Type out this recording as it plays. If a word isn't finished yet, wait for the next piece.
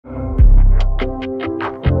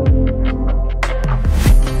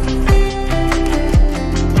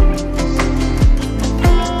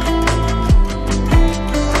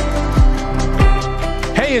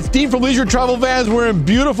it's Dean from Leisure Travel Vans. We're in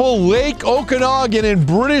beautiful Lake Okanagan in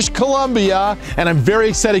British Columbia, and I'm very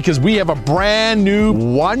excited because we have a brand new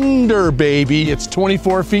Wonder baby. It's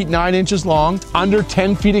 24 feet 9 inches long, under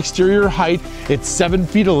 10 feet exterior height. It's 7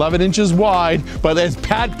 feet 11 inches wide, but as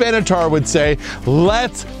Pat Benatar would say,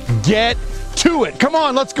 let's get to it. Come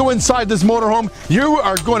on, let's go inside this motorhome. You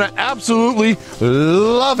are going to absolutely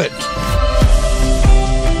love it.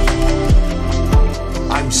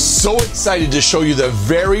 I'm so excited to show you the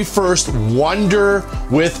very first Wonder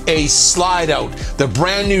with a slide out. The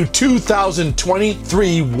brand new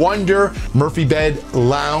 2023 Wonder Murphy Bed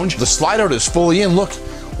Lounge. The slide out is fully in. Look,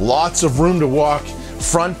 lots of room to walk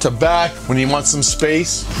front to back. When you want some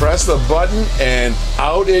space, press the button and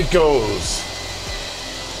out it goes.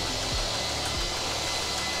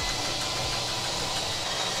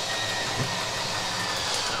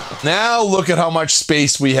 Now look at how much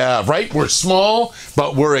space we have, right? We're small,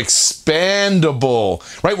 but we're expandable,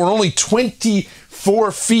 right? We're only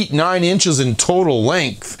 24 feet 9 inches in total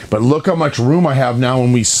length. But look how much room I have now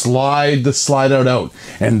when we slide the slide out.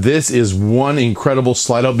 And this is one incredible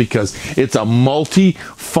slide out because it's a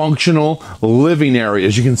multi-functional living area.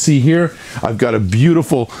 As you can see here, I've got a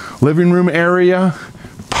beautiful living room area,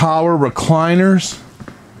 power recliners,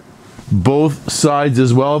 both sides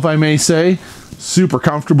as well, if I may say. Super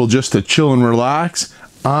comfortable just to chill and relax.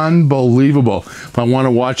 Unbelievable. If I want to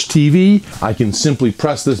watch TV, I can simply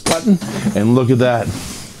press this button and look at that.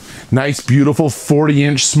 Nice, beautiful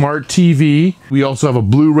 40-inch smart TV. We also have a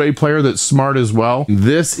Blu-ray player that's smart as well.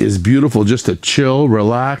 This is beautiful just to chill,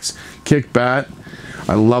 relax, kick back.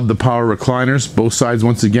 I love the power recliners. Both sides,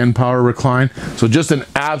 once again, power recline. So just an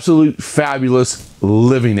absolute fabulous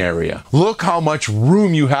living area. Look how much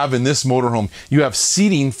room you have in this motorhome. You have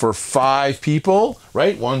seating for 5 people,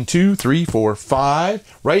 right? 1, 2, 3, 4,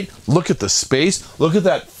 5, right? Look at the space. Look at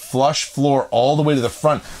that flush floor all the way to the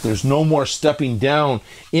front. There's no more stepping down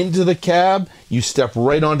into the cab. You step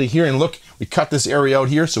right onto here, and look, we cut this area out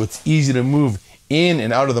here so it's easy to move in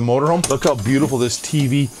and out of the motorhome. Look how beautiful this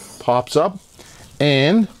TV pops up.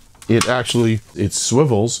 And it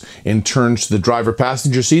swivels and turns to the driver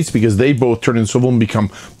passenger seats because they both turn and swivel and become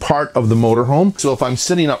part of the motorhome. So if I'm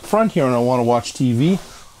sitting up front here and I want to watch TV,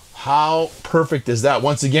 how perfect is that?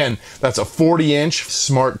 Once again, that's a 40-inch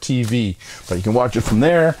smart TV. But you can watch it from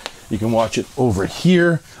there. You can watch it over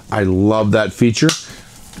here. I love that feature.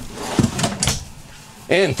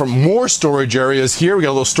 And for more storage areas here, we got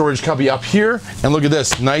a little storage cubby up here. And look at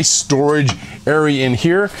this, nice storage area in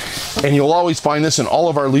here. And you'll always find this in all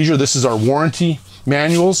of our leisure. This is our warranty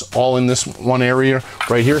manuals, all in this one area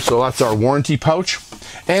right here. So that's our warranty pouch.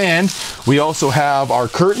 And we also have our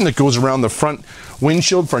curtain that goes around the front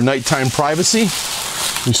windshield for nighttime privacy.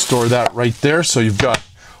 We store that right there. So you've got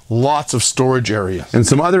lots of storage area. And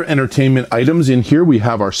some other entertainment items in here. We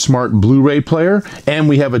have our smart Blu-ray player, and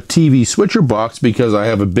we have a TV switcher box because I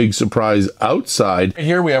have a big surprise outside.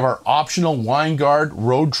 Here we have our optional Winegard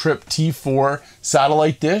Road Trip T4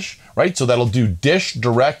 satellite dish, right? So that'll do Dish,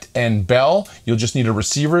 Direct, and Bell. You'll just need a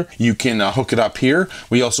receiver. You can hook it up here.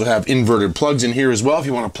 We also have inverted plugs in here as well. If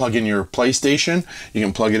you want to plug in your PlayStation, you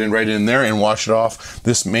can plug it in right in there and watch it off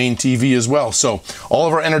this main TV as well. So all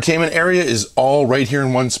of our entertainment area is all right here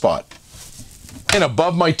in one spot. And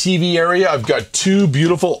above my TV area, I've got 2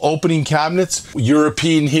 beautiful opening cabinets,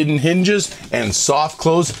 European hidden hinges, and soft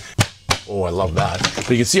close. Oh, I love that. But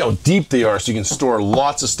you can see how deep they are, so you can store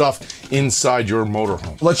lots of stuff inside your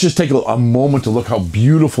motorhome. Let's just take a moment to look how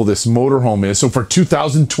beautiful this motorhome is. So for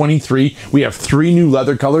 2023, we have 3 new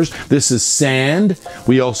leather colors. This is sand.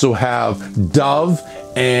 We also have dove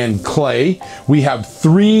and clay. We have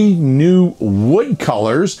 3 new wood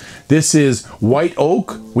colors. This is white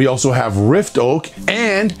oak. We also have rift oak,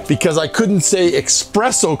 and because I couldn't say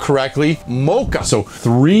espresso correctly, mocha. So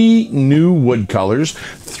 3 new wood colors,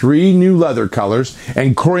 3 new leather colors,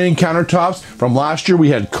 and Korean countertops. From last year we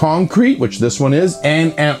had concrete, which this one is,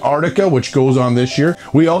 and Antarctica, which goes on this year.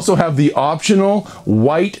 We also have the optional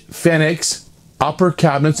white Phoenix upper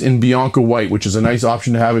cabinets in Bianca white, which is a nice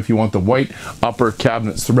option to have if you want the white upper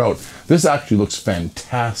cabinets throughout. This actually looks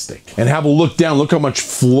fantastic. And have a look down. Look how much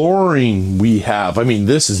flooring we have. I mean,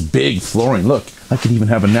 this is big flooring. Look, I could even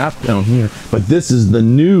have a nap down here. But this is the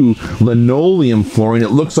new linoleum flooring. It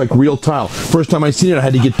looks like real tile. First time I seen it, I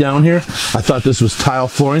had to get down here. I thought this was tile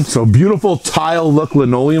flooring. So beautiful tile look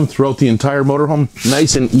linoleum throughout the entire motorhome.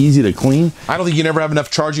 Nice and easy to clean. I don't think you can ever have enough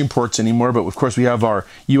charging ports anymore, but of course we have our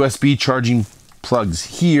USB charging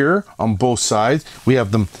plugs here on both sides. We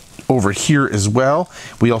have them over here as well.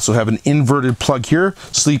 We also have an inverted plug here,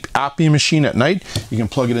 sleep apnea machine at night. You can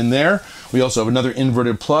plug it in there. We also have another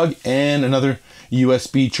inverted plug and another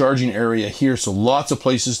USB charging area here, so lots of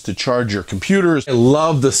places to charge your computers. I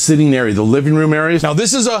love the sitting area, the living room area. Now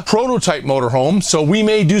this is a prototype motorhome, so we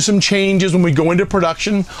may do some changes when we go into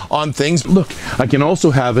production on things. Look, I can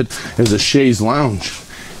also have it as a chaise lounge.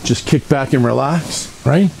 Just kick back and relax,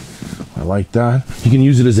 right? I like that. You can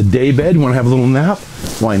use it as a day bed. You want to have a little nap?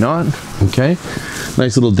 Why not? Okay.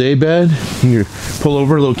 Nice little day bed. You pull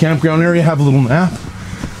over a little campground area, have a little nap.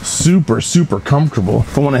 Super, super comfortable.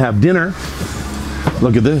 If I want to have dinner,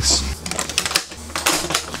 look at this.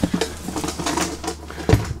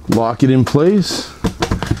 Lock it in place.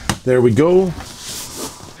 There we go.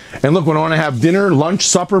 And look, when I want to have dinner, lunch,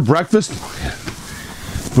 supper, breakfast,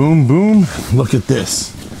 boom, boom. Look at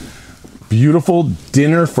this. Beautiful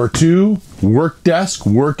dinner for two, work desk,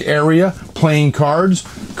 work area, playing cards,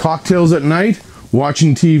 cocktails at night,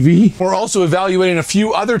 watching TV. We're also evaluating a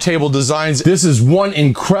few other table designs. This is one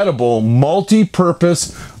incredible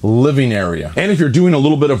multi-purpose living area. And if you're doing a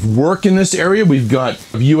little bit of work in this area, we've got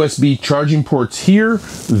USB charging ports here,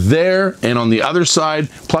 there, and on the other side,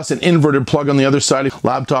 plus an inverted plug on the other side,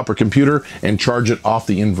 laptop or computer, and charge it off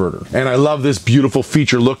the inverter. And I love this beautiful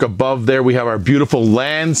feature. Look above there, we have our beautiful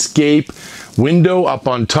landscape window up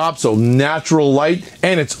on top, so natural light,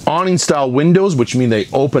 and it's awning style windows, which mean they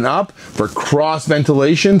open up for cross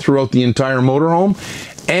ventilation throughout the entire motorhome.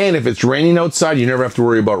 And if it's raining outside, you never have to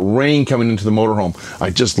worry about rain coming into the motorhome.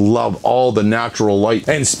 I just love all the natural light.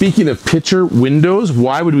 And speaking of picture windows,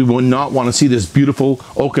 why would we not want to see this beautiful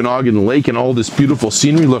Okanagan Lake and all this beautiful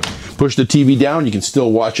scenery? Look, push the TV down, you can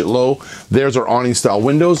still watch it low. There's our awning style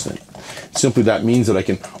windows. Simply that means that I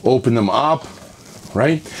can open them up,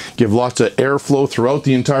 right? Give lots of airflow throughout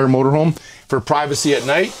the entire motorhome. For privacy at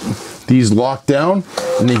night, these lock down,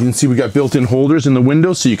 and you can see we got built-in holders in the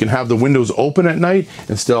windows, so you can have the windows open at night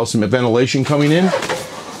and still have some ventilation coming in.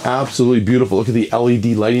 Absolutely beautiful. Look at the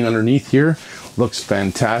LED lighting underneath here. Looks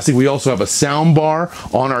fantastic. We also have a sound bar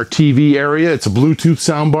on our TV area. It's a Bluetooth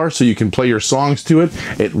sound bar, so you can play your songs to it.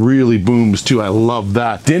 It really booms too. I love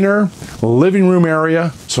that. Dinner, living room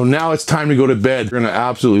area. So now it's time to go to bed. You're gonna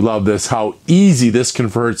absolutely love this, how easy this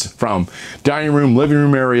converts from dining room, living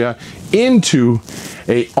room area into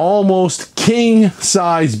a almost king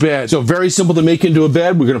size bed. So very simple to make into a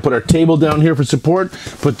bed. We're gonna put our table down here for support,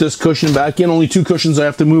 put this cushion back in. Only two cushions I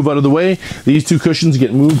have to move out of the way. These two cushions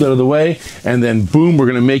get moved out of the way, and then boom, we're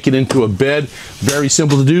gonna make it into a bed. Very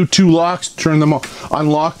simple to do. Two locks, turn them off,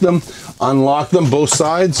 unlock them both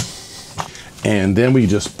sides, and then we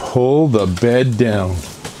just pull the bed down.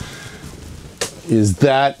 Is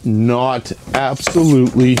that not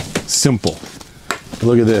absolutely simple?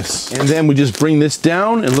 Look at this. And then we just bring this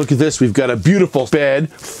down, and look at this. We've got a beautiful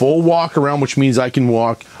bed, full walk around, which means I can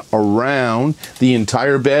walk around the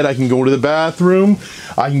entire bed. I can go to the bathroom.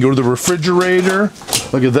 I can go to the refrigerator.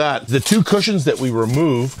 Look at that. The two cushions that we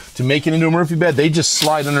remove to make it into a Murphy bed, they just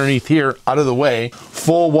slide underneath here, out of the way.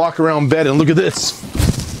 Full walk around bed, and look at this.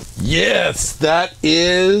 Yes, that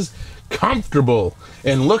is comfortable.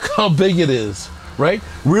 And look how big it is, right?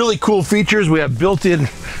 Really cool features. We have built-in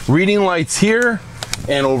reading lights here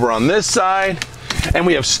and over on this side. And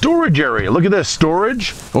we have storage area. Look at this,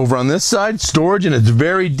 storage over on this side, storage, and it's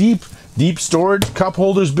very deep storage. Cup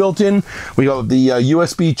holders built in. We got the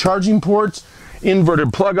USB charging ports,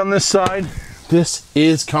 inverted plug on this side. This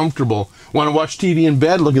is comfortable. Want to watch TV in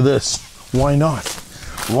bed? Look at this. Why not?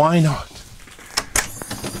 Why not?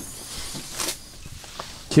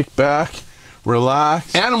 Kick back,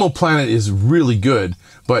 relax. Animal Planet is really good,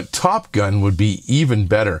 but Top Gun would be even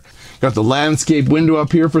better. Got the landscape window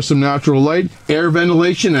up here for some natural light, air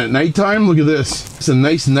ventilation at nighttime. Look at this. It's a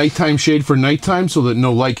nice nighttime shade for nighttime so that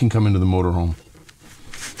no light can come into the motorhome.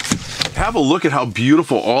 Have a look at how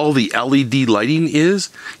beautiful all the LED lighting is.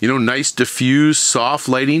 You know, nice diffuse, soft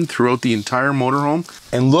lighting throughout the entire motorhome.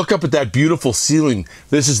 And look up at that beautiful ceiling.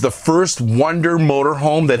 This is the first Wonder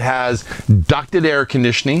motorhome that has ducted air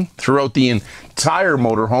conditioning throughout the entire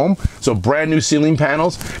motorhome. So brand new ceiling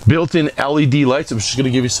panels, built-in LED lights. I'm just gonna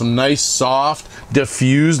give you some nice, soft,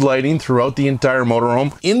 diffused lighting throughout the entire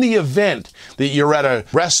motorhome. In the event that you're at a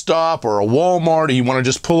rest stop or a Walmart, or you wanna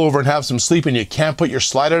just pull over and have some sleep and you can't put your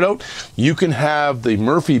slide out, you can have the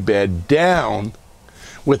Murphy bed down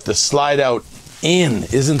with the slide out in.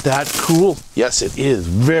 Isn't that cool? Yes, it is.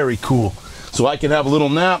 Very cool. So I can have a little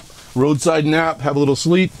nap, roadside nap, have a little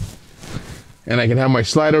sleep, and I can have my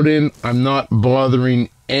slide out in. I'm not bothering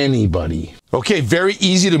anybody. Okay, very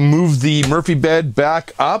easy to move the Murphy bed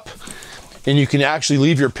back up, and you can actually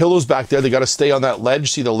leave your pillows back there. They got to stay on that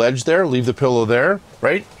ledge. See the ledge there? Leave the pillow there,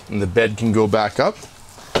 right? And the bed can go back up.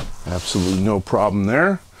 Absolutely no problem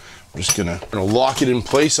there. I'm just gonna lock it in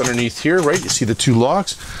place underneath here, right? You see the two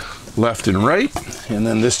locks. left and right, and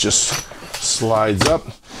then this just slides up.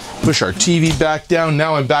 Push our TV back down.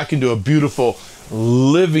 Now I'm back into a beautiful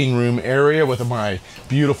living room area with my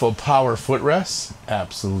beautiful power footrests.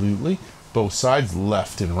 Absolutely. Both sides,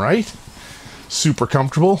 left and right. Super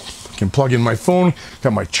comfortable. Can plug in my phone,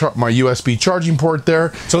 got my USB charging port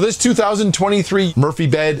there. So this 2023 Murphy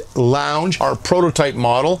Bed Lounge, our prototype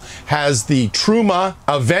model, has the Truma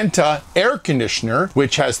Aventa air conditioner,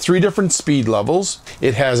 which has 3 different speed levels.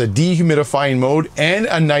 It has a dehumidifying mode and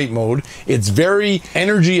a night mode. It's very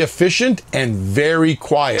energy efficient and very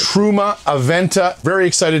quiet. Truma Aventa, very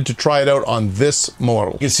excited to try it out on this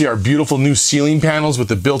model. You can see our beautiful new ceiling panels with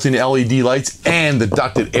the built-in LED lights and the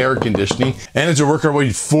ducted air conditioning. And as we work our way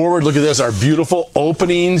forward, look at this, our beautiful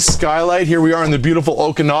opening skylight. Here we are in the beautiful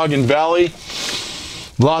Okanagan Valley.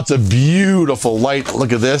 Lots of beautiful light.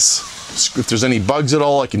 Look at this. If there's any bugs at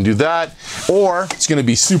all, I can do that. Or it's going to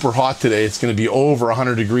be super hot today. It's going to be over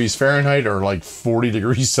 100 degrees Fahrenheit or like 40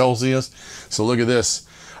 degrees Celsius. So look at this.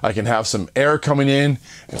 I can have some air coming in,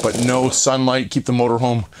 but no sunlight. Keep the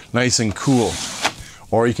motorhome nice and cool.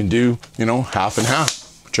 Or you can do, you know, half and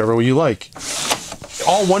half, whichever way you like.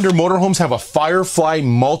 All Wonder motorhomes have a Firefly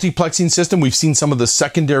multiplexing system. We've seen some of the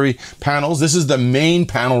secondary panels. This is the main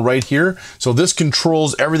panel right here. So this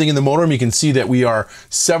controls everything in the motorhome. You can see that we are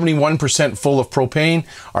 71% full of propane.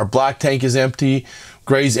 Our black tank is empty.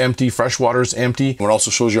 Gray's empty, fresh water's empty. It also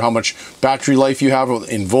shows you how much battery life you have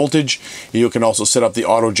in voltage. You can also set up the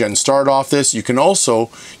auto gen start off this. You can also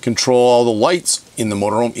control all the lights in the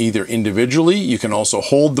motorhome either individually. You can also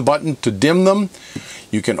hold the button to dim them.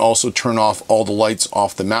 You can also turn off all the lights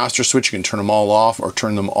off the master switch. You can turn them all off or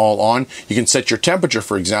turn them all on. You can set your temperature,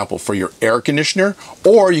 for example, for your air conditioner,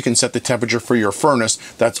 or you can set the temperature for your furnace.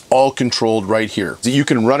 That's all controlled right here. So you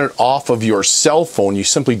can run it off of your cell phone. You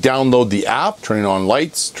simply download the app, turning on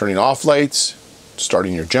lights, turning off lights,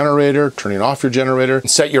 starting your generator, turning off your generator,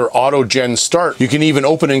 and set your auto gen start. You can even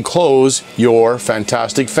open and close your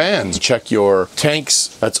fantastic fans. Check your tanks.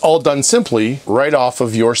 That's all done simply right off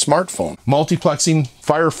of your smartphone. Multiplexing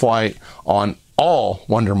Firefly on all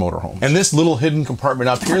Wonder motorhomes. And this little hidden compartment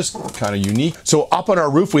up here is kind of unique. So up on our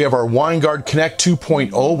roof, we have our WineGuard Connect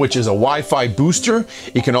 2.0, which is a Wi-Fi booster.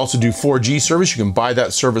 It can also do 4G service. You can buy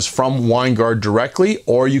that service from WineGuard directly,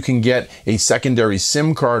 or you can get a secondary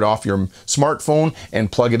SIM card off your smartphone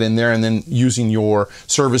and plug it in there, and then using your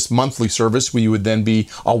service, monthly service, we would then be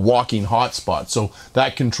a walking hotspot. So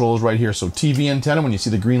that controls right here. So TV antenna, when you see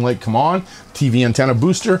the green light come on, TV antenna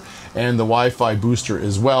booster, and the Wi-Fi booster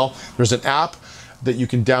as well. There's an app that you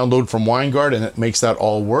can download from WineGuard, and it makes that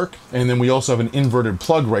all work. And then we also have an inverted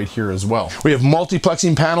plug right here as well. We have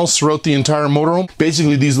multiplexing panels throughout the entire motorhome.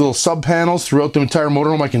 Basically these little sub panels throughout the entire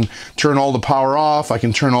motorhome. I can turn all the power off. I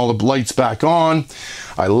can turn all the lights back on.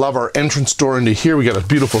 I love our entrance door into here. We got a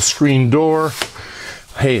beautiful screen door.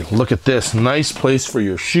 Hey, look at this, nice place for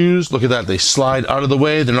your shoes. Look at that, they slide out of the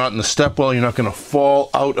way. They're not in the step well. You're not gonna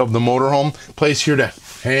fall out of the motorhome. Place here to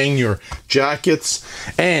hang your jackets,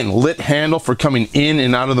 and lit handle for coming in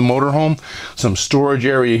and out of the motorhome. Some storage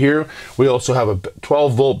area here. We also have a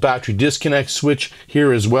 12-volt battery disconnect switch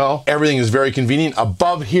here as well. Everything is very convenient.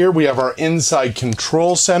 Above here, we have our inside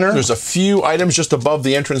control center. There's a few items just above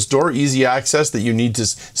the entrance door, easy access, that you need to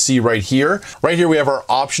see right here. Right here, we have our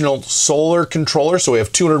optional solar controller. So we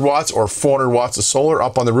have 200 watts or 400 watts of solar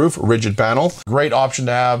up on the roof, rigid panel. Great option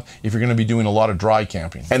to have if you're gonna be doing a lot of dry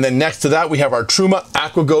camping. And then next to that, we have our Truma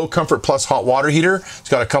AquaGo Comfort Plus hot water heater. It's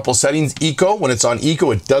got a couple settings. Eco, when it's on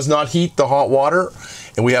Eco, it does not heat the hot water.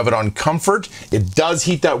 And we have it on Comfort. It does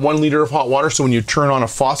heat that 1 liter of hot water. So when you turn on a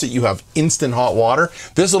faucet, you have instant hot water.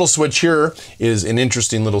 This little switch here is an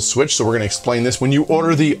interesting little switch. So we're gonna explain this. When you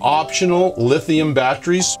order the optional lithium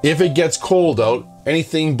batteries, if it gets cold out,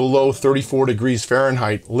 anything below 34 degrees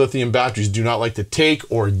Fahrenheit, lithium batteries do not like to take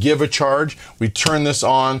or give a charge. We turn this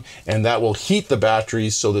on and that will heat the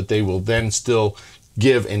batteries so that they will then still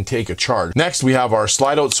give and take a charge. Next, we have our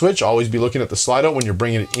slide out switch. Always be looking at the slide out when you're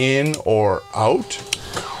bringing it in or out.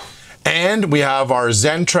 And we have our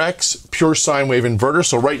Zentrex pure sine wave inverter.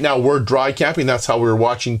 So right now we're dry camping. That's how we're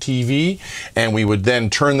watching TV. And we would then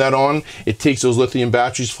turn that on. It takes those lithium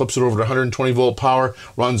batteries, flips it over to 120 volt power,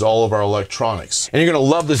 runs all of our electronics. And you're gonna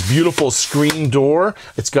love this beautiful screen door.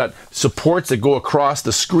 It's got supports that go across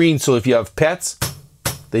the screen. So if you have pets,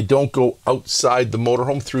 they don't go outside the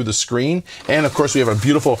motorhome through the screen. And of course we have a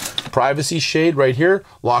beautiful privacy shade right here,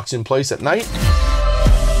 locks in place at night.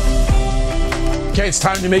 Okay, it's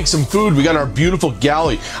time to make some food. We got our beautiful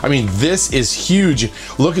galley. I mean, this is huge.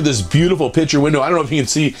 Look at this beautiful picture window. I don't know if you can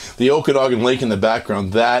see the Okanagan Lake in the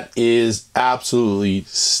background. That is absolutely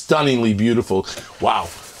stunningly beautiful. Wow.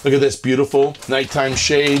 Look at this beautiful nighttime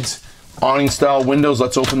shades, awning style windows.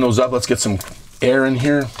 Let's open those up. Let's get some air in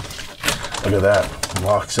here. Look at that,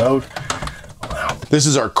 locks out. Wow. This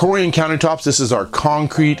is our Corian countertops. This is our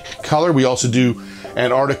concrete color. We also do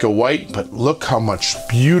Antarctica white, but look how much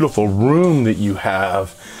beautiful room that you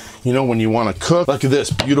have. You know, when you want to cook. Look at this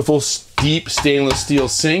beautiful deep stainless steel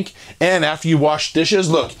sink. And after you wash dishes,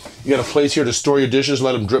 look, you got a place here to store your dishes,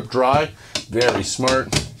 let them drip dry. Very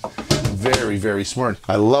smart. Very, very smart.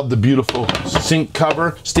 I love the beautiful sink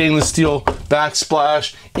cover, stainless steel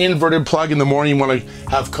backsplash, inverted plug in the morning. You want to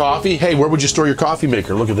have coffee. Hey, where would you store your coffee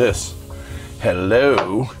maker? Look at this.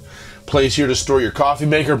 Hello. Place here to store your coffee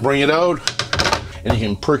maker, bring it out, and you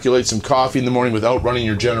can percolate some coffee in the morning without running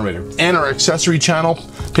your generator. And our accessory channel,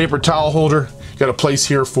 paper towel holder. Got a place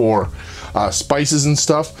here for spices and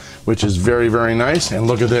stuff, which is very, very nice. And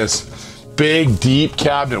look at this. Big, deep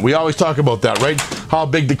cabinet. We always talk about that, right? How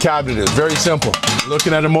big the cabinet is. Very simple.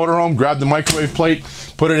 Looking at a motorhome, grab the microwave plate,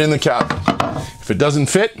 put it in the cabinet. If it doesn't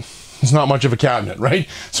fit, it's not much of a cabinet, right?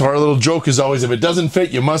 So our little joke is always, if it doesn't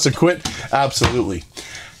fit, you must have quit. Absolutely.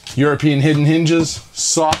 European hidden hinges,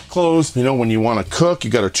 soft close. You know, when you want to cook, you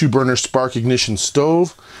got a 2-burner spark ignition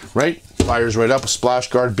stove, right? Fires right up, a splash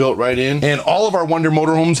guard built right in. And all of our Wonder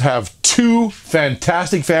motorhomes have 2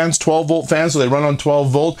 fantastic fans, 12-volt fans, so they run on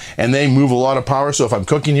 12 volt and they move a lot of power. So if I'm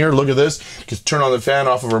cooking here, look at this. You can turn on the fan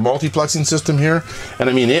off of our multiplexing system here. And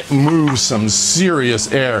I mean, it moves some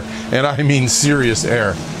serious air. And I mean serious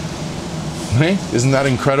air. Hey, isn't that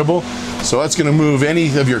incredible? So that's gonna move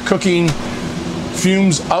any of your cooking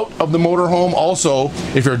fumes out of the motorhome. Also,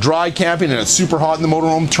 if you're dry camping and it's super hot in the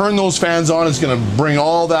motorhome, turn those fans on. It's going to bring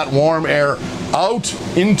all that warm air out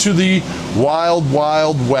into the wild,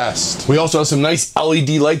 wild west. We also have some nice LED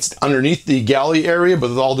lights underneath the galley area, but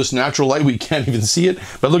with all this natural light, we can't even see it.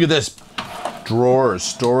 But look at this. Drawers,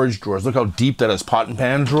 storage drawers. Look how deep that is. Pot and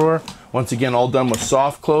pan drawer. Once again, all done with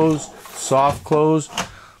soft close,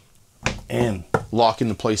 and lock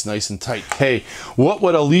into place nice and tight. Hey, what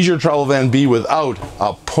would a leisure travel van be without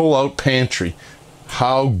a pull-out pantry?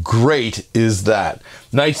 How great is that?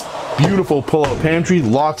 Nice, beautiful pull-out pantry,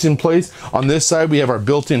 locks in place. On this side, we have our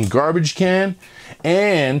built-in garbage can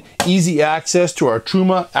and easy access to our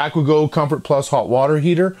Truma AquaGo Comfort Plus hot water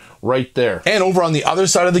heater right there. And over on the other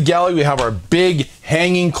side of the galley, we have our big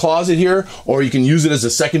hanging closet here, or you can use it as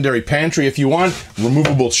a secondary pantry if you want.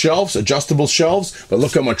 Removable shelves, adjustable shelves, but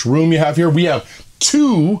look how much room you have here. We have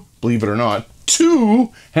 2, believe it or not,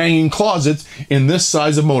 2 hanging closets in this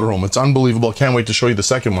size of motorhome. It's unbelievable. Can't wait to show you the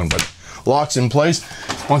second one, but locks in place.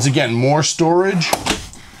 Once again, more storage.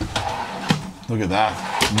 Look at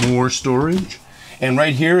that, more storage. And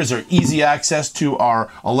right here is our easy access to our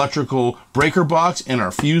electrical breaker box and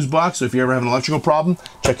our fuse box. So if you ever have an electrical problem,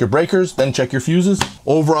 check your breakers, then check your fuses.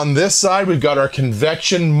 Over on this side, we've got our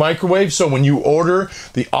convection microwave. So when you order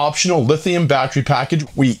the optional lithium battery package,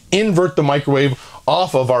 we invert the microwave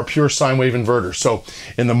off of our pure sine wave inverter. So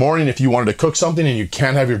in the morning, if you wanted to cook something and you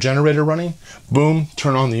can't have your generator running, boom,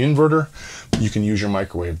 turn on the inverter. You can use your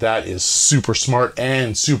microwave. That is super smart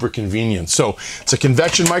and super convenient. So it's a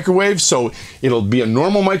convection microwave, so it'll be a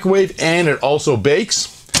normal microwave and it also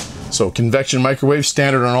bakes. So convection microwave,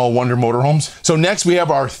 standard on all Wonder motorhomes. So next we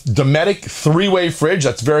have our Dometic 3-way fridge.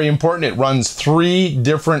 That's very important. It runs 3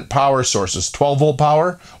 different power sources, 12-volt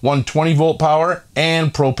power, 120-volt power,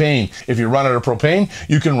 and propane. If you run out of propane,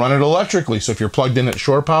 you can run it electrically. So if you're plugged in at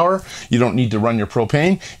shore power, you don't need to run your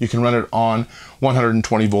propane. You can run it on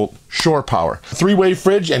 120-volt shore power. 3-way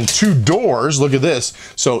fridge and 2 doors. Look at this.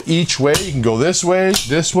 So each way, you can go this way,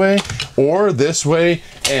 or this way,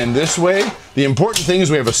 and this way. The important thing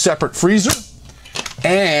is we have a separate freezer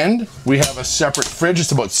and we have a separate fridge.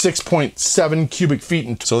 It's about 6.7 cubic feet.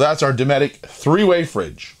 And so that's our Dometic 3-way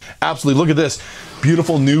fridge. Absolutely, look at this.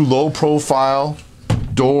 Beautiful new low profile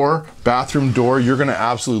door, bathroom door. You're gonna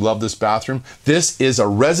absolutely love this bathroom. This is a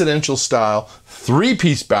residential style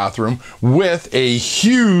 3-piece bathroom with a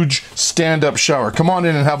huge stand-up shower. Come on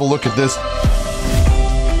in and have a look at this.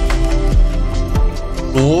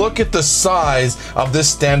 Look at the size of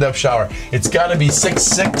this stand-up shower. It's gotta be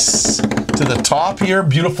 6'6" to the top here.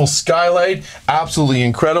 Beautiful skylight, absolutely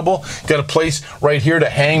incredible. Got a place right here to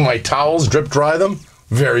hang my towels, drip dry them.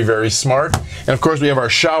 Very, very smart. And of course we have our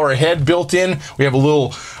shower head built in. We have a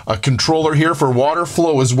little controller here for water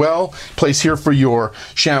flow as well. Place here for your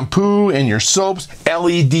shampoo and your soaps.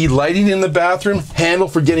 LED lighting in the bathroom. Handle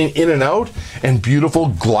for getting in and out. And beautiful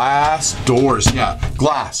glass doors. Yeah,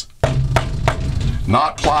 glass.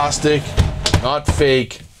 Not plastic, not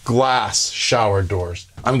fake, glass shower doors.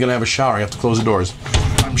 I'm gonna have a shower, I have to close the doors.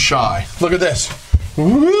 I'm shy. Look at this.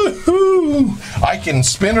 Woohoo! I can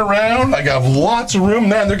spin around. I got lots of room.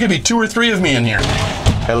 Man, there could be 2 or 3 of me in here.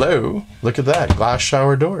 Hello, look at that, glass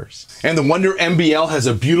shower doors. And the Wonder MBL has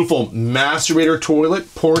a beautiful masturbator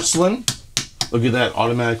toilet, porcelain. Look at that,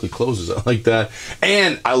 automatically closes. I like that.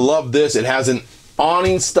 And I love this, it has an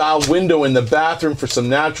awning style window in the bathroom for some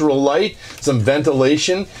natural light, some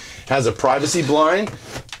ventilation. Has a privacy blind,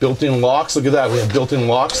 built-in locks. Look at that, we have built-in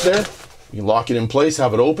locks there. You can lock it in place,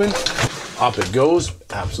 have it open. Up it goes,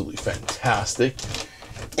 absolutely fantastic.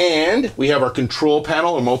 And we have our control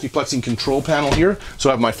panel, a multiplexing control panel here. So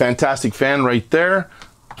I have my fantastic fan right there.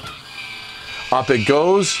 Up it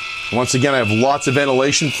goes. Once again, I have lots of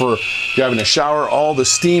ventilation for if you're having a shower. All the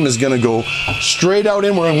steam is gonna go straight out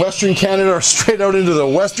in. We're in Western Canada, or straight out into the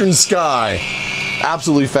western sky.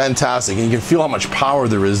 Absolutely fantastic. And you can feel how much power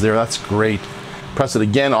there is there. That's great. Press it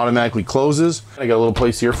again, automatically closes. I got a little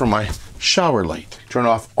place here for my shower light. Turn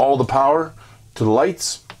off all the power to the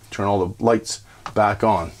lights, turn all the lights back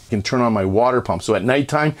on. You can turn on my water pump. So at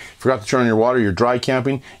nighttime, forgot to turn on your water, you're dry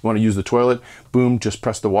camping, you want to use the toilet, boom, just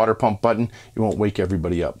press the water pump button. You won't wake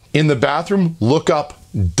everybody up. In the bathroom, look up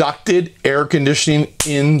ducted air conditioning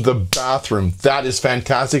in the bathroom. That is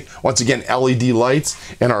fantastic. Once again, LED lights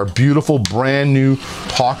and our beautiful brand new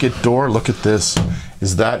pocket door. Look at this.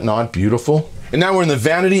 Is that not beautiful? And now we're in the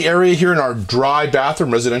vanity area here in our dry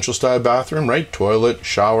bathroom, residential style bathroom, right? Toilet,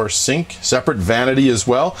 shower, sink, separate vanity as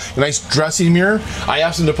well. A nice dressing mirror. I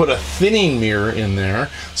asked them to put a thinning mirror in there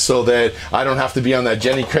so that I don't have to be on that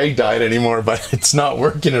Jenny Craig diet anymore, but it's not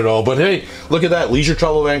working at all. But hey, look at that, Leisure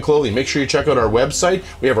Travel Van Clothing. Make sure you check out our website.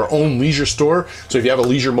 We have our own leisure store. So if you have a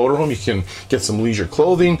leisure motorhome, you can get some leisure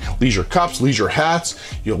clothing, leisure cups, leisure hats.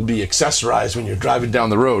 You'll be accessorized when you're driving down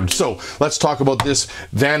the road. So let's talk about this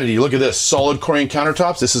vanity. Look at this, solid Corian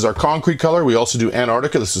countertops. This is our concrete color. We also do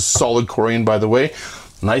Antarctica. This is solid Corian, by the way.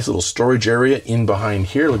 Nice little storage area in behind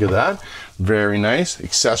here. Look at that. Very nice.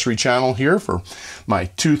 Accessory channel here for my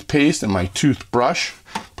toothpaste and my toothbrush.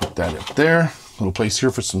 Put that up there. Little place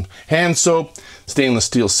here for some hand soap. Stainless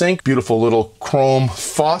steel sink. Beautiful little chrome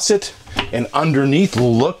faucet. And underneath,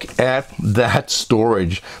 look at that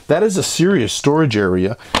storage. That is a serious storage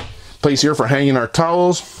area. Place here for hanging our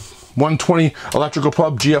towels. 120 electrical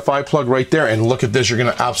plug, GFI plug right there. And look at this, you're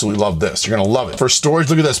gonna absolutely love this. You're gonna love it. For storage,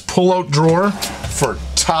 look at this pull-out drawer for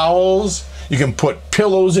towels. You can put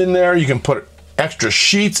pillows in there. You can put extra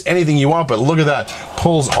sheets, anything you want, but look at that.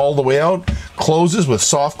 Pulls all the way out, closes with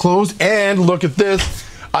soft close. And look at this,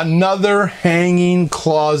 another hanging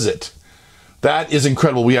closet. That is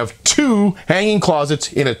incredible. We have 2 hanging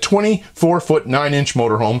closets in a 24-foot 9-inch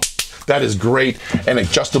motorhome. That is great. And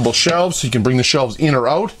adjustable shelves, so you can bring the shelves in or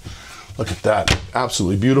out. Look at that,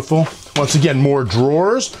 absolutely beautiful. Once again, more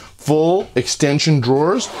drawers, full extension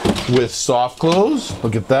drawers with soft close.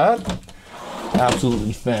 Look at that,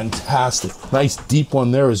 absolutely fantastic. Nice deep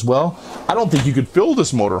one there as well. I don't think you could fill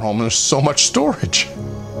this motorhome, there's so much storage.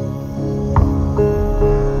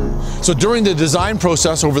 So during the design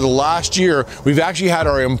process over the last year, we've actually had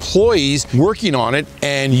our employees working on it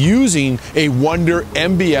and using a Wonder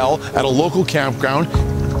MBL at a local campground.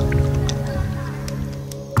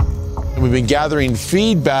 We've been gathering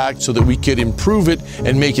feedback so that we could improve it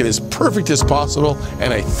and make it as perfect as possible,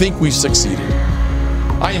 and I think we've succeeded.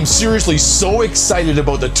 I am seriously so excited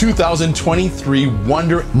about the 2023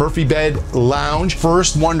 Wonder Murphy Bed Lounge.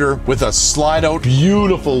 First Wonder with a slide out,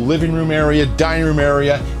 beautiful living room area, dining room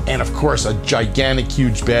area, and of course a gigantic,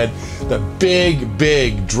 huge bed. The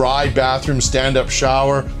big dry bathroom, stand-up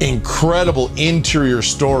shower, incredible interior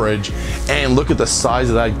storage, and look at the size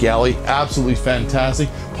of that galley, absolutely fantastic.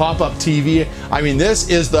 Pop-up TV. I mean, this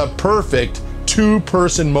is the perfect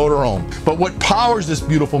 2-person motorhome. But what powers this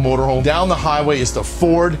beautiful motorhome down the highway is the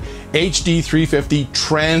Ford HD 350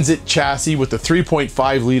 Transit chassis with the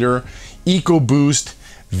 3.5 liter EcoBoost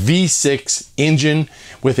V6 engine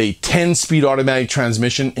with a 10-speed automatic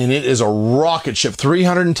transmission, and it is a rocket ship.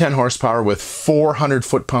 310 horsepower with 400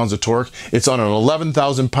 foot-pounds of torque. It's on an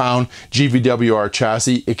 11,000-pound GVWR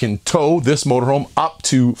chassis. It can tow this motorhome up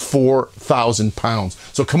to 4,000 pounds.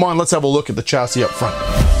 So come on, let's have a look at the chassis up front.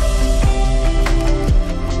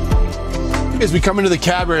 As we come into the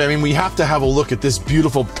cab area, I mean, we have to have a look at this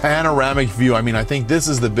beautiful panoramic view. I mean, I think this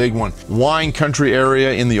is the big one. Wine country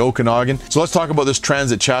area in the Okanagan. So let's talk about this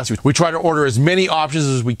transit chassis. We try to order as many options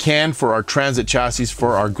as we can for our transit chassis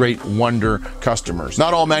for our great Wonder customers.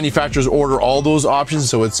 Not all manufacturers order all those options,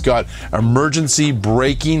 so it's got emergency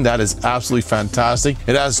braking. That is absolutely fantastic.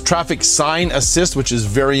 It has traffic sign assist, which is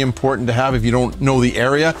very important to have if you don't know the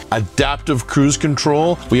area. Adaptive cruise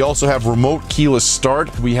control. We also have remote keyless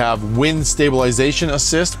start. We have wind stabilization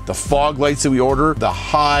assist, the fog lights that we order, the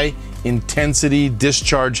high intensity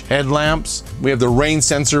discharge headlamps. We have the rain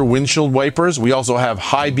sensor windshield wipers. We also have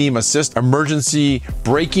high beam assist emergency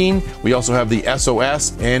braking. We also have the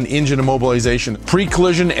SOS and engine immobilization,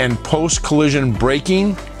 pre-collision and post-collision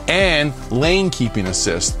braking, and lane keeping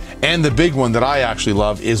assist. And the big one that I actually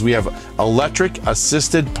love is we have electric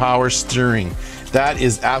assisted power steering. That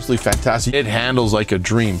is absolutely fantastic. It handles like a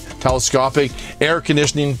dream. Telescopic, air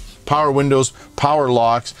conditioning, power windows, power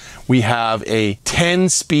locks. We have a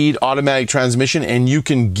 10-speed automatic transmission, and you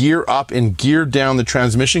can gear up and gear down the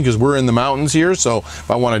transmission because we're in the mountains here. So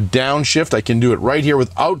if I want to downshift, I can do it right here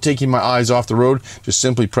without taking my eyes off the road. Just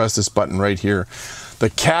simply press this button right here. The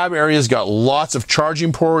cab area's got lots of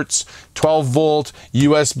charging ports, 12 volt,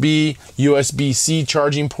 USB, USB-C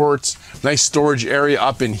charging ports, nice storage area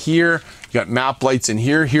up in here. You got map lights in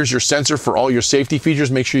here. Here's your sensor for all your safety features.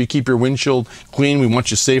 Make sure you keep your windshield clean. We want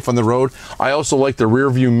you safe on the road. I also like the rear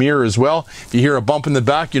view mirror as well. If you hear a bump in the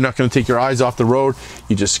back, you're not going to take your eyes off the road.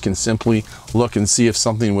 You just can simply look and see if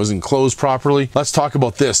something wasn't closed properly. Let's talk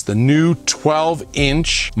about this, the new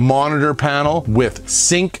 12-inch monitor panel with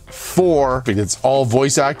Sync 4. It's all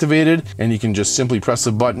voice activated, and you can just simply press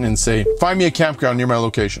the button and say, find me a campground near my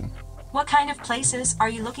location. What kind of places are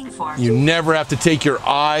you looking for? You never have to take your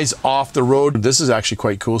eyes off the road. This is actually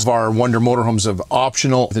quite cool. Our Wonder motorhomes have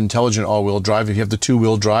optional with intelligent all-wheel drive. If you have the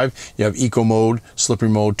two-wheel drive, you have eco mode, slippery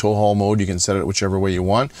mode, tow haul mode. You can set it whichever way you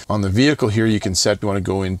want. On the vehicle here, you can set, you want to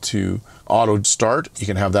go into auto start. You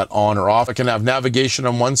can have that on or off. I can have navigation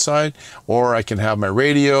on one side, or I can have my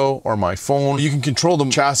radio or my phone. You can control the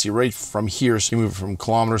chassis right from here. So you move it from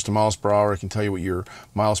kilometers to miles per hour. I can tell you what your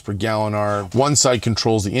miles per gallon are. One side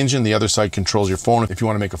controls the engine, the other side controls your phone. If you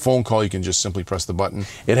want to make a phone call, you can just simply press the button.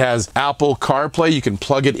 It has Apple CarPlay. You can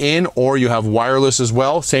plug it in, or you have wireless as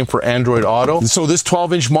well. Same for Android Auto. So this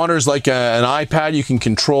 12-inch monitor is like an iPad. You can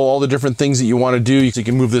control all the different things that you want to do. You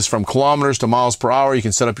can move this from kilometers to miles per hour. You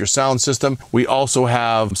can set up your sound system. We also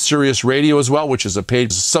have Sirius Radio as well, which is a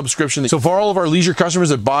paid subscription. So for all of our leisure customers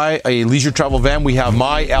that buy a leisure travel van, we have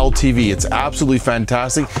My LTV. It's absolutely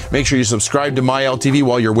fantastic. Make sure you subscribe to My LTV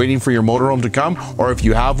while you're waiting for your motorhome to come, or if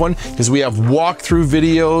you have one, because we have walkthrough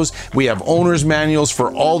videos. We have owner's manuals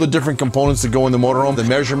for all the different components that go in the motorhome, the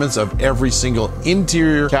measurements of every single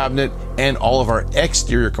interior cabinet and all of our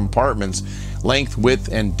exterior compartments, length,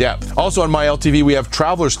 width, and depth. Also on My LTV, we have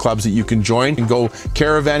travelers clubs that you can join and go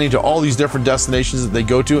caravanning to all these different destinations that they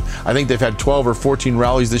go to. I think they've had 12 or 14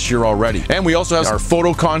 rallies this year already. And we also have our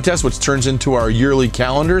photo contest, which turns into our yearly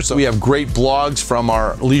calendar. So we have great blogs from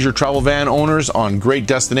our leisure travel van owners on great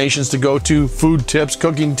destinations to go to, food tips,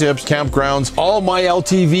 cooking tips, campgrounds. All My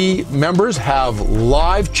LTV members have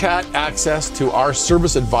live chat access to our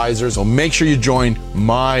service advisors. So make sure you join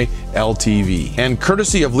My LTV. And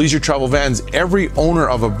courtesy of Leisure Travel Vans, every owner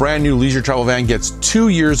of a brand new leisure travel van gets 2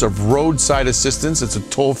 years of roadside assistance. It's a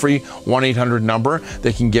toll-free 1-800 number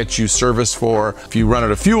that can get you service for if you run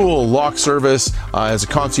out of fuel, lock service, as a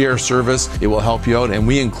concierge service. It will help you out, and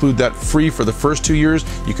we include that free for the first 2 years.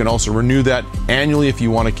 You can also renew that annually if you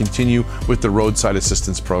want to continue with the roadside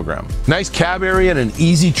assistance program. Nice cab area and an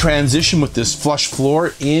easy transition with this flush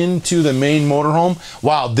floor into the main motorhome.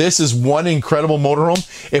 Wow, this is one incredible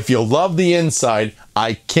motorhome. If you love the inside,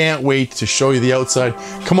 I can't wait to show you the outside.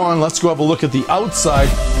 Come on, let's go have a look at the outside.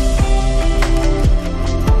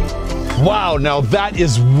 Wow, now that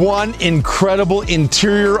is one incredible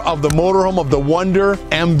interior of the motorhome of the Wonder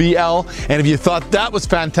MBL. And if you thought that was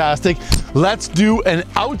fantastic, let's do an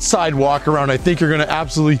outside walk around. I think you're gonna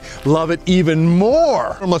absolutely love it even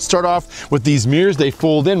more. And let's start off with these mirrors. They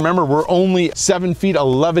fold in. Remember, we're only 7 feet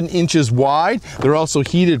 11 inches wide. They're also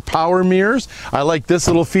heated power mirrors. I like this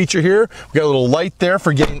little feature here. We got a little light there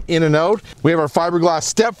for getting in and out. We have our fiberglass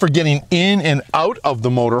step for getting in and out of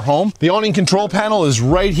the motorhome. The awning control panel is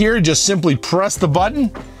right here. Just simply press the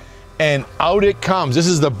button and out it comes. This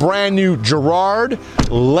is the brand new Girard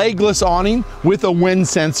legless awning with a wind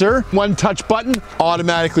sensor. One touch button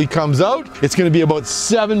automatically comes out. It's gonna be about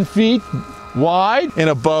 7 feet wide and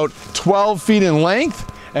about 12 feet in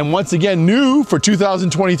length. And once again, new for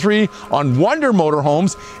 2023 on Wonder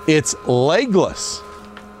Motorhomes, it's legless.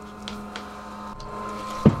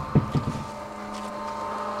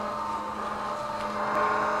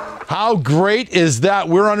 How great is that?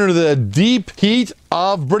 We're under the deep heat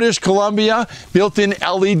of British Columbia. Built-in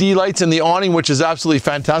LED lights in the awning, which is absolutely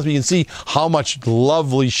fantastic. You can see how much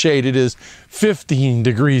lovely shade it is. 15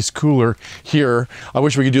 degrees cooler here. I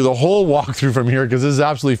wish we could do the whole walkthrough from here because this is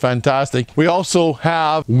absolutely fantastic. We also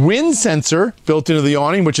have wind sensor built into the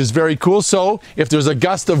awning, which is very cool. So if there's a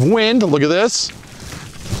gust of wind, look at this,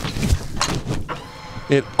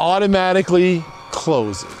 it automatically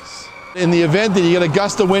closes. In the event that you get a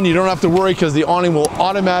gust of wind, you don't have to worry because the awning will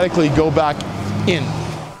automatically go back in.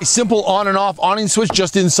 A simple on and off awning switch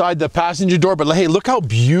just inside the passenger door, but hey, look how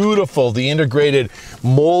beautiful the integrated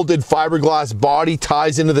molded fiberglass body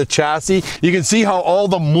ties into the chassis. You can see how all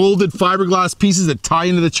the molded fiberglass pieces that tie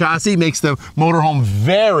into the chassis makes the motorhome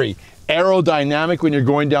very aerodynamic when you're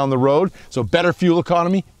going down the road. So better fuel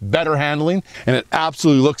economy, better handling, and it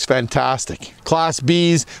absolutely looks fantastic. Class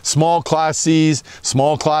Bs, small Class Cs,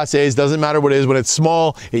 small Class As, doesn't matter what it is. When it's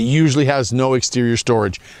small, it usually has no exterior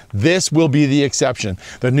storage. This will be the exception.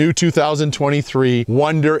 The new 2023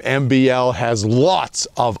 Wonder MBL has lots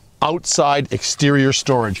of outside exterior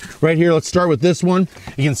storage. Right here, let's start with this one.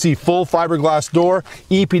 You can see full fiberglass door,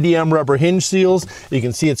 EPDM rubber hinge seals. You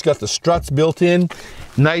can see it's got the struts built in.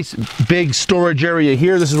 Nice big storage area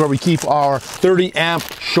here. This is where we keep our 30 amp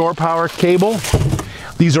shore power cable.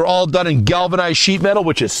 These are all done in galvanized sheet metal,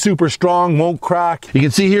 which is super strong, won't crack. You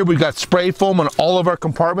can see here we've got spray foam on all of our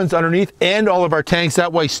compartments underneath and all of our tanks.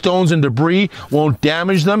 That way stones and debris won't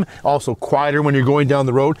damage them. Also quieter when you're going down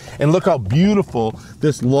the road. And look how beautiful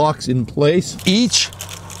this locks in place. Each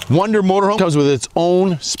Wonder motorhome comes with its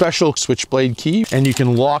own special switchblade key, and you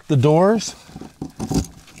can lock the doors,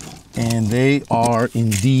 and they are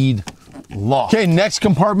indeed locked. Okay, next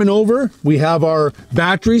compartment over, we have our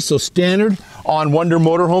batteries. So standard on Wonder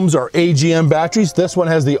motorhomes are AGM batteries. This one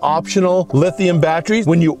has the optional lithium batteries.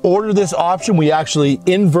 When you order this option, we actually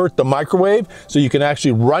invert the microwave, so you can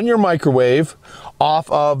actually run your microwave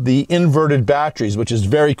off of the inverted batteries, which is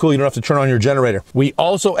very cool. You don't have to turn on your generator. We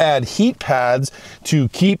also add heat pads to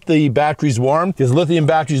keep the batteries warm, because lithium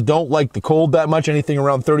batteries don't like the cold that much. Anything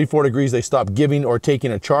around 34 degrees, they stop giving or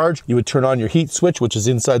taking a charge. You would turn on your heat switch, which is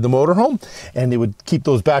inside the motorhome, and it would keep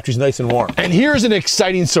those batteries nice and warm. And here's an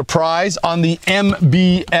exciting surprise on the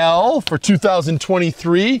MBL for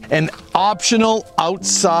 2023, an optional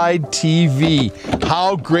outside TV.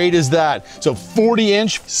 How great is that? So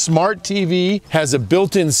 40-inch smart TV, has a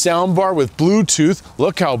built-in soundbar with Bluetooth.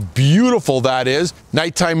 Look how beautiful that is.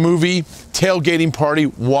 Nighttime movie, tailgating party,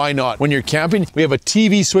 why not? When you're camping, we have a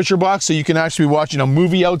TV switcher box, so you can actually be watching a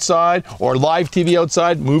movie outside, or live TV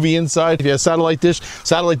outside, movie inside. If you have satellite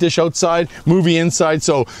dish outside, movie inside.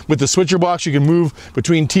 So with the switcher box, you can move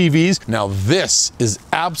between TVs. Now this is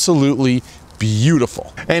absolutely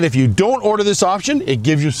beautiful. And if you don't order this option, it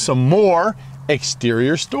gives you some more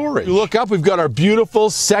exterior storage. You look up, we've got our beautiful,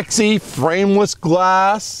 sexy, frameless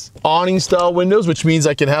glass awning style windows, which means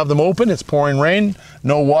I can have them open. It's pouring rain,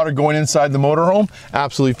 no water going inside the motorhome.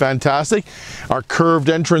 Absolutely fantastic. Our curved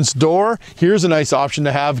entrance door. Here's a nice option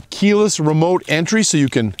to have keyless remote entry, so you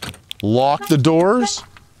can lock the doors.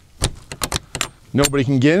 Nobody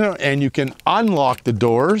can get in, and you can unlock the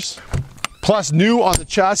doors. Plus, new on the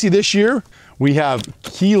chassis this year, we have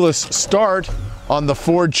keyless start on the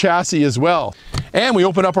Ford chassis as well. And we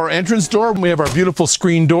open up our entrance door, and we have our beautiful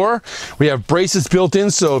screen door. We have braces built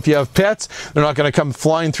in, so if you have pets, they're not gonna come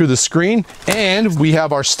flying through the screen. And we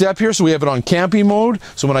have our step here, so we have it on camping mode.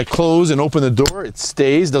 So when I close and open the door, it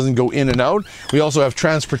stays, doesn't go in and out. We also have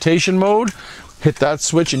transportation mode. Hit that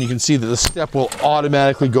switch and you can see that the step will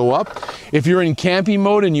automatically go up. If you're in camping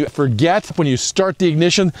mode and you forget, when you start the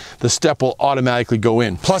ignition, the step will automatically go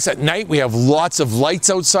in. Plus at night, we have lots of lights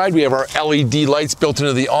outside. We have our LED lights built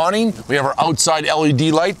into the awning. We have our outside LED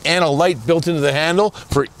light and a light built into the handle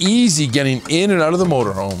for easy getting in and out of the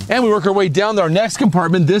motorhome. And we work our way down to our next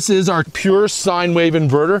compartment. This is our pure sine wave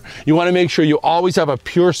inverter. You want to make sure you always have a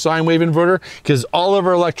pure sine wave inverter, because all of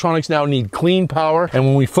our electronics now need clean power. And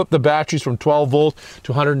when we flip the batteries from 12 volt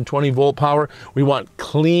to 120 volt power, we want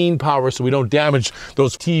clean power so we don't damage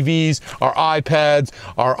those TVs, our iPads,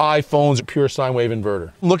 our iPhones. Pure sine wave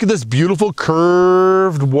inverter. Look at this beautiful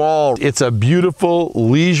curved wall. It's a beautiful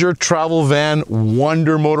leisure travel van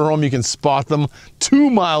Wonder motorhome. You can spot them 2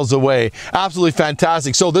 miles away. Absolutely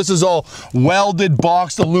fantastic. So this is all welded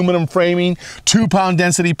boxed aluminum framing, 2-pound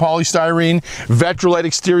density polystyrene, Vetrolite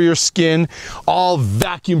exterior skin, all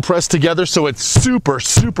vacuum pressed together, so it's super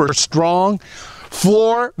strong.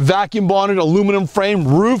 Floor, vacuum bonded aluminum frame.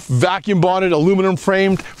 Roof, vacuum bonded aluminum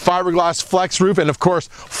framed fiberglass flex roof. And of course,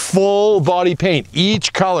 full body paint,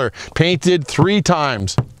 each color painted 3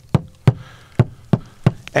 times.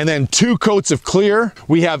 And then 2 coats of clear.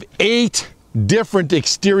 We have 8 different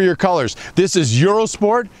exterior colors. This is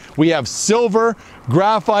Eurosport. We have silver,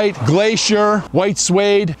 graphite, glacier, white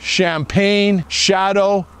suede, champagne,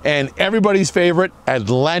 shadow, and everybody's favorite,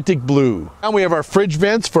 Atlantic blue. And we have our fridge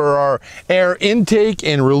vents for our air intake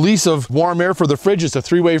and release of warm air for the fridge. It's a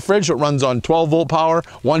 3-way fridge, so it runs on 12-volt power,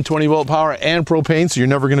 120-volt power, and propane, so you're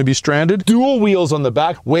never going to be stranded. Dual wheels on the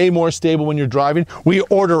back, way more stable when you're driving. We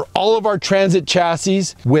order all of our transit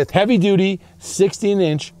chassis with heavy-duty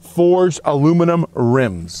 16-inch forged aluminum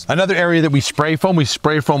rims. Another area that we spray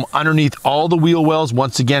foam underneath all the wheel wells.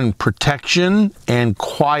 Once again, protection and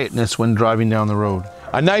quietness when driving down the road.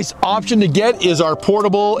 A nice option to get is our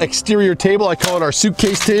portable exterior table. I call it our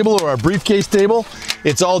suitcase table or our briefcase table.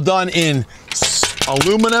 It's all done in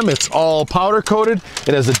aluminum. It's all powder coated.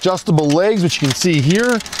 It has adjustable legs, which you can see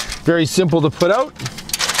here. Very simple to put out.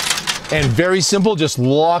 And very simple, just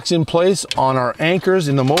locks in place on our anchors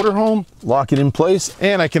in the motorhome. Lock it in place,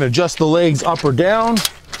 and I can adjust the legs up or down.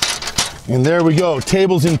 And there we go,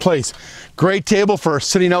 table's in place. Great table for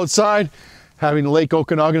sitting outside, having Lake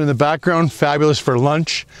Okanagan in the background. Fabulous for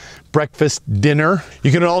lunch, breakfast, dinner.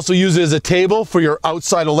 You can also use it as a table for your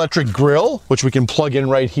outside electric grill, which we can plug in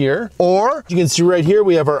right here. Or you can see right here,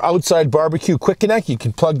 we have our outside barbecue quick connect. You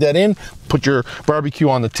can plug that in, put your barbecue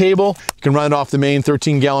on the table. You can run it off the main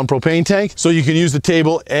 13-gallon propane tank. So you can use the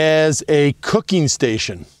table as a cooking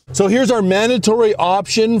station. So here's our mandatory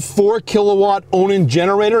option, 4-kilowatt Onan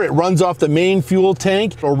generator. It runs off the main fuel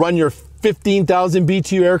tank. It'll run your 15,000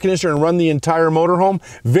 BTU air conditioner and run the entire motorhome.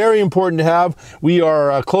 Very important to have. We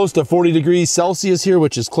are close to 40 degrees Celsius here,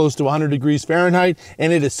 which is close to 100 degrees Fahrenheit,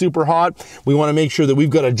 and it is super hot. We want to make sure that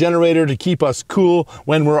we've got a generator to keep us cool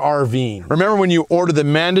when we're RVing. Remember, when you order the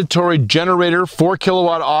mandatory generator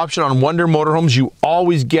 4-kilowatt option on Wonder Motorhomes, you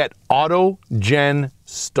always get auto gen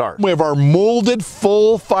start. We have our molded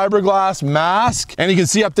full fiberglass mask, and you can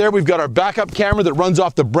see up there we've got our backup camera that runs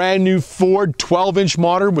off the brand new Ford 12-inch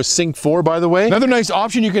motor with Sync 4, by the way. Another nice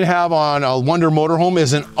option you can have on a Wonder Motorhome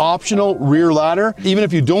is an optional rear ladder. Even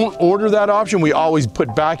if you don't order that option, we always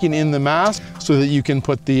put backing in the mask so that you can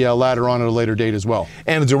put the ladder on at a later date as well.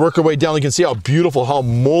 And as we work our way down, you can see how beautiful, how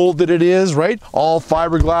molded it is, right? All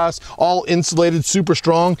fiberglass, all insulated, super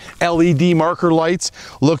strong, LED marker lights.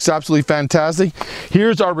 Looks absolutely fantastic.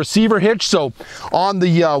 Here's our receiver hitch. So on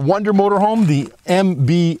the Wonder Motorhome, the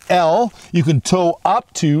MBL, you can tow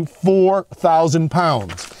up to 4,000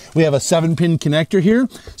 pounds. We have a 7-pin connector here.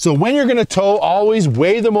 So when you're gonna tow, always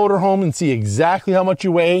weigh the motorhome and see exactly how much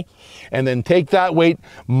you weigh, and then take that weight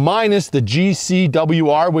minus the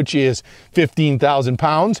GCWR, which is 15,000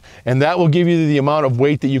 pounds, and that will give you the amount of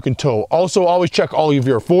weight that you can tow. Also, always check all of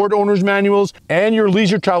your Ford owner's manuals and your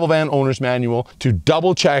leisure travel van owner's manual to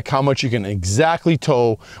double check how much you can exactly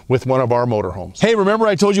tow with one of our motorhomes. Hey, remember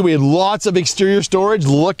I told you we had lots of exterior storage?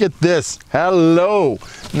 Look at this. Hello.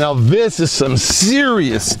 Now this is some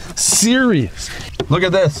serious. Look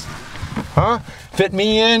at this. Huh? Fit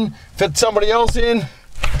me in, fit somebody else in,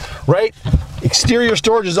 right? Exterior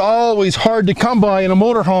storage is always hard to come by in a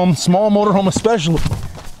motorhome, small motorhome especially.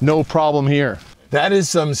 No problem here. That is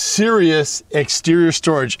some serious exterior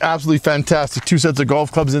storage. Absolutely fantastic. 2 sets of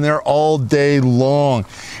golf clubs in there all day long.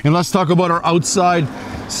 And let's talk about our outside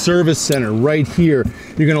service center right here.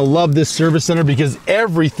 You're gonna love this service center because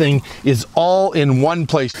everything is all in one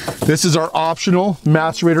place. This is our optional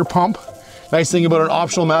macerator pump. Nice thing about an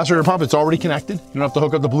optional macerator pump, it's already connected. You don't have to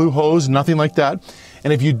hook up the blue hose, nothing like that.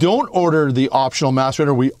 And if you don't order the optional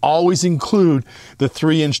macerator, we always include the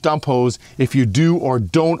 3-inch dump hose if you do or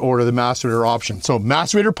don't order the macerator option. So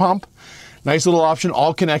macerator pump, nice little option,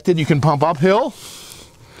 all connected. You can pump uphill.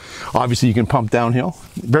 Obviously you can pump downhill.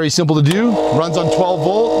 Very simple to do, runs on 12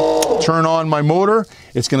 volt. Turn on my motor.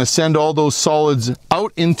 It's gonna send all those solids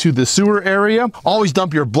out into the sewer area. Always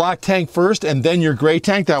dump your black tank first and then your gray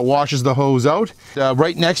tank. That washes the hose out.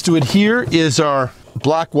 Right next to it here is our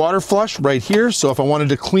black water flush right here. So if I wanted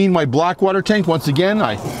to clean my black water tank, once again,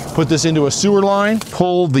 I put this into a sewer line,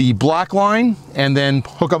 pull the black line, and then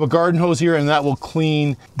hook up a garden hose here, and that will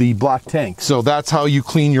clean the black tank. So that's how you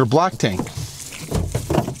clean your black tank.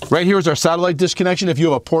 Right here is our satellite dish connection. If you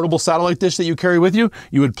have a portable satellite dish that you carry with you,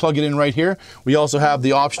 you would plug it in right here. We also have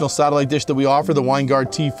the optional satellite dish that we offer, the Winegard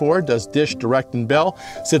T4, does dish, direct, and bell,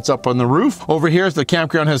 sits up on the roof. Over here is the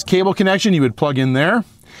campground has cable connection, you would plug in there.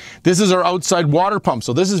 This is our outside water pump.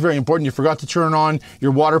 So this is very important. You forgot to turn on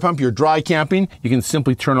your water pump, you're dry camping. You can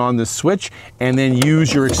simply turn on this switch and then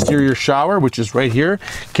use your exterior shower, which is right here.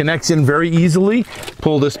 Connects in very easily.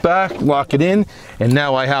 Pull this back, lock it in, and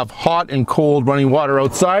now I have hot and cold running water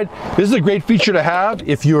outside. This is a great feature to have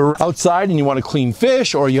if you're outside and you want to clean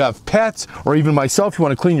fish, or you have pets, or even myself, you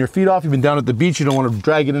want to clean your feet off. You've been down at the beach, you don't want to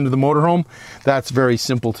drag it into the motorhome. That's very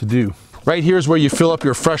simple to do. Right here is where you fill up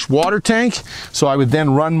your fresh water tank. So I would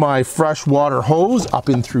then run my fresh water hose up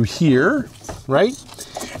in through here, right?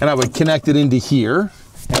 And I would connect it into here.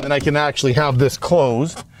 And then I can actually have this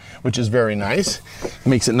closed, which is very nice. It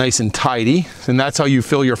makes it nice and tidy. And that's how you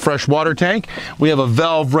fill your fresh water tank. We have a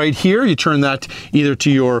valve right here. You turn that either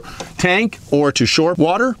to your tank or to shore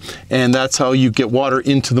water, and that's how you get water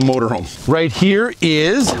into the motorhome. Right here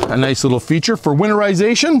is a nice little feature for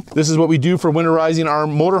winterization. This is what we do for winterizing our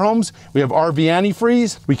motorhomes. We have RV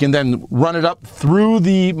antifreeze. We can then run it up through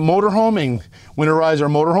the motorhome and winterize our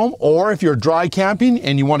motorhome. Or if you're dry camping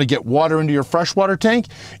and you want to get water into your freshwater tank,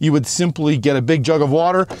 you would simply get a big jug of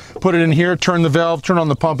water, put it in here, turn the valve, turn on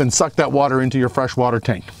the pump, and suck that water into your freshwater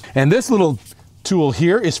tank. And this little tool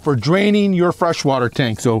here is for draining your freshwater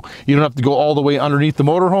tank. So you don't have to go all the way underneath the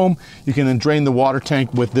motorhome. You can then drain the water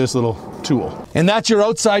tank with this little tool. And that's your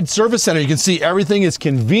outside service center. You can see everything is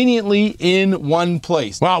conveniently in one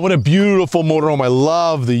place. Wow, what a beautiful motorhome. I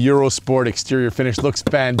love the Eurosport exterior finish. Looks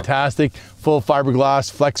fantastic. Full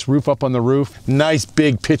fiberglass, flex roof up on the roof. Nice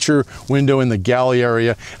big picture window in the galley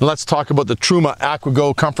area. And let's talk about the Truma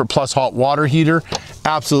AquaGo Comfort Plus hot water heater.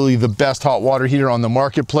 Absolutely the best hot water heater on the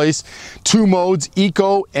marketplace. Two modes,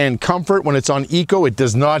 Eco and Comfort. When it's on Eco, it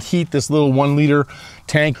does not heat this little 1 liter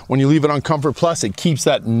tank. When you leave it on Comfort Plus, it keeps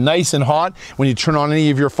that nice and hot. When you turn on any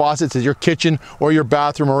of your faucets at your kitchen or your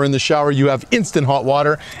bathroom or in the shower, you have instant hot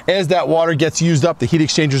water. As that water gets used up, the heat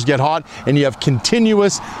exchangers get hot, and you have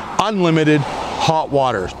continuous, unlimited hot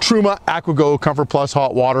water. Truma AquaGo Comfort Plus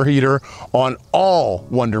hot water heater on all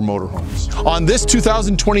Wonder motorhomes. On this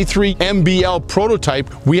 2023 MBL prototype,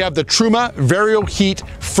 we have the Truma Vario Heat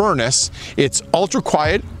Furnace. It's ultra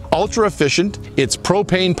quiet, ultra efficient, it's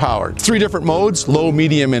propane powered. 3 different modes, low,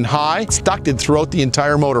 medium, and high. It's ducted throughout the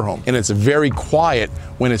entire motorhome, and it's very quiet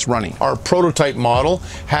when it's running. Our prototype model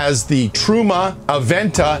has the Truma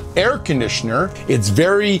Aventa air conditioner. It's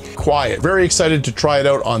very quiet. Very excited to try it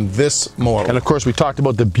out on this model. And of course, we talked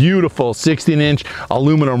about the beautiful 16-inch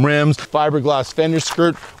aluminum rims, fiberglass fender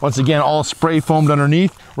skirt. Once again, all spray foamed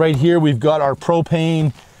underneath. Right here, we've got our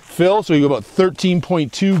propane fill, so you go about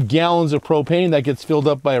 13.2 gallons of propane that gets filled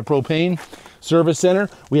up by a propane service center.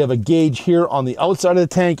 We have a gauge here on the outside of the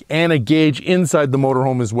tank and a gauge inside the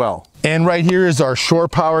motorhome as well. And right here is our shore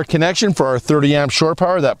power connection for our 30 amp shore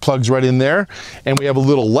power that plugs right in there. And we have a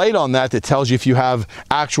little light on that that tells you if you have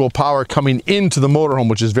actual power coming into the motorhome,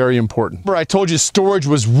 which is very important. Remember, I told you storage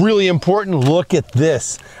was really important. Look at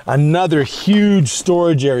this, another huge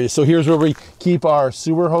storage area. So here's where we keep our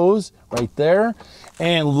sewer hose right there.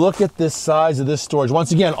 And look at this size of this storage.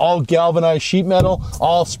 Once again, all galvanized sheet metal,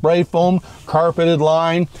 all spray foam, carpeted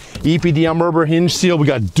line, EPDM rubber hinge seal. We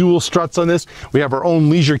got dual struts on this. We have our own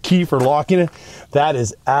leisure key for locking it. That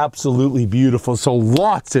is absolutely beautiful. So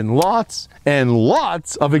lots and lots and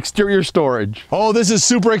lots of exterior storage. Oh, this is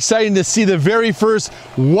super exciting to see the very first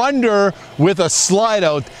Wonder with a slide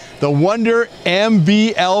out. The Wonder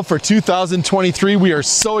MBL for 2023. We are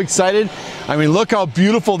so excited. I mean, look how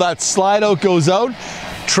beautiful that slide out goes out.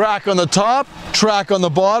 Track on the top, track on the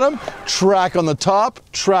bottom, track on the top,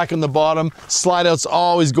 track on the bottom. Slide out's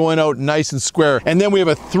always going out nice and square. And then we have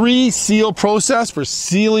a 3 seal process for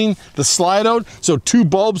sealing the slide out. So 2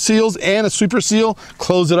 bulb seals and a sweeper seal.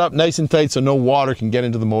 Close it up nice and tight so no water can get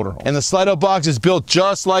into the motorhome. And the slide out box is built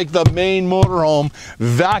just like the main motorhome.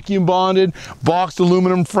 Vacuum bonded, boxed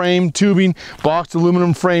aluminum frame tubing, boxed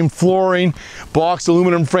aluminum frame flooring, boxed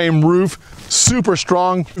aluminum frame roof. Super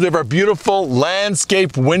strong. We have our beautiful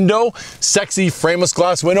landscape window, sexy frameless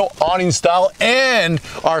glass window, awning style, and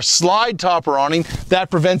our slide topper awning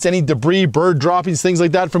that prevents any debris, bird droppings, things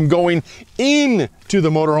like that from going into the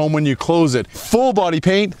motorhome when you close it. Full body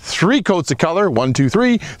paint, 3 coats of color, 1, 2,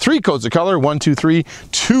 3, 3 coats of color, 1, 2, 3,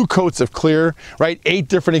 2 coats of clear, right? 8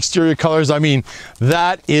 different exterior colors. I mean,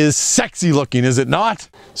 that is sexy looking, is it not?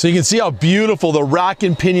 So you can see how beautiful the rack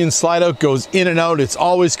and pinion slide out goes in and out. It's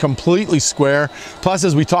always completely square. Plus,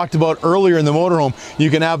 as we talked about earlier in the motorhome, you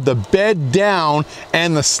can have the bed down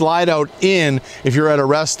and the slide out in if you're at a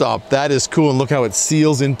rest stop. That is cool, and look how it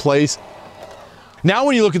seals in place. Now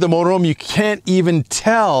when you look at the motorhome, you can't even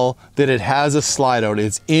tell that it has a slide out.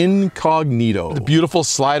 It's incognito. The beautiful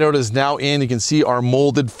slide out is now in. You can see our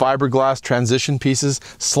molded fiberglass transition pieces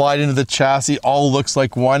slide into the chassis. All looks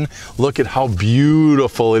like one. Look at how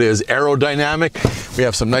beautiful it is. Aerodynamic. We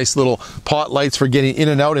have some nice little pot lights for getting in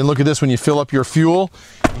and out. And look at this, when you fill up your fuel,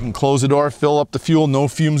 you can close the door, fill up the fuel, no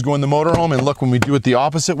fumes go in the motorhome. And look, when we do it the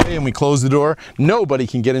opposite way and we close the door, nobody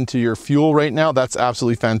can get into your fuel right now. That's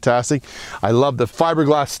absolutely fantastic. I love the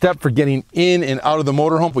fiberglass step for getting in and out of the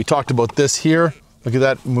motorhome. We talked about this here. Look at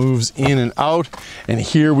that, moves in and out. And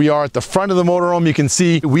here we are at the front of the motorhome. You can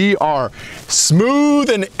see we are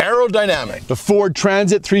smooth and aerodynamic. The Ford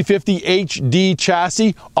Transit 350 HD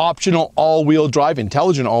chassis, optional all-wheel drive,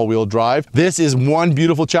 intelligent all-wheel drive. This is one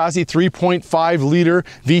beautiful chassis, 3.5 liter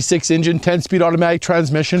V6 engine, 10-speed automatic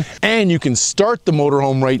transmission. And you can start the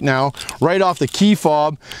motorhome right now, right off the key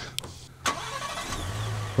fob.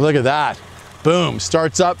 Look at that. Boom,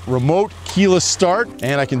 starts up, remote keyless start,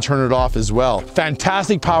 and I can turn it off as well.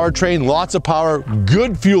 Fantastic powertrain, lots of power,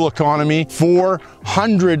 good fuel economy,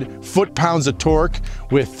 400 foot-pounds of torque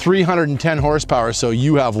with 310 horsepower, so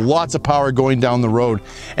you have lots of power going down the road.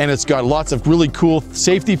 And it's got lots of really cool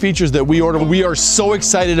safety features that we ordered. We are so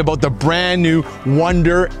excited about the brand new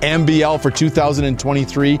Wonder MBL for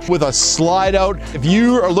 2023 with a slide out. If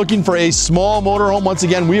you are looking for a small motorhome, once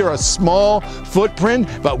again, we are a small footprint,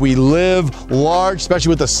 but we live large, especially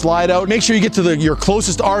with the slide out. Make sure you get to your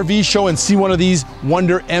closest RV show and see one of these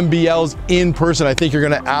Wonder MBLs in person. I think you're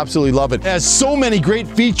gonna absolutely love it. It has so many great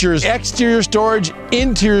features: exterior storage,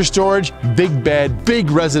 interior storage, big bed,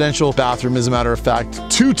 big residential bathroom, as a matter of fact.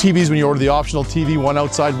 2 TVs when you order the optional TV, one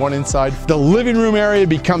outside, one inside. The living room area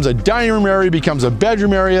becomes a dining room area, becomes a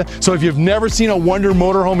bedroom area. So if you've never seen a Wonder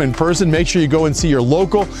motorhome in person, make sure you go and see your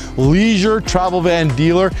local leisure travel van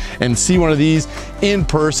dealer and see one of these in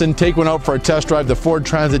person. Take one out for a test drive. The Ford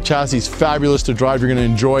Transit chassis is fabulous to drive. You're going to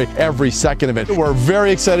enjoy every second of it. We're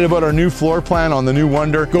very excited about our new floor plan on the new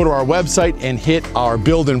Wonder. Go to our website and hit our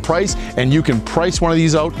build and price, and you can price one of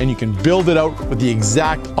these out and you can build it out with the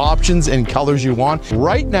exact options and colors you want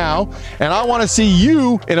right now. And I want to see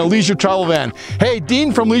you in a leisure travel van. Hey,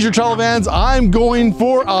 Dean from Leisure Travel Vans, I'm going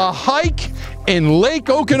for a hike in Lake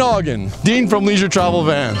Okanagan. Dean from Leisure Travel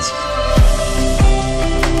Vans.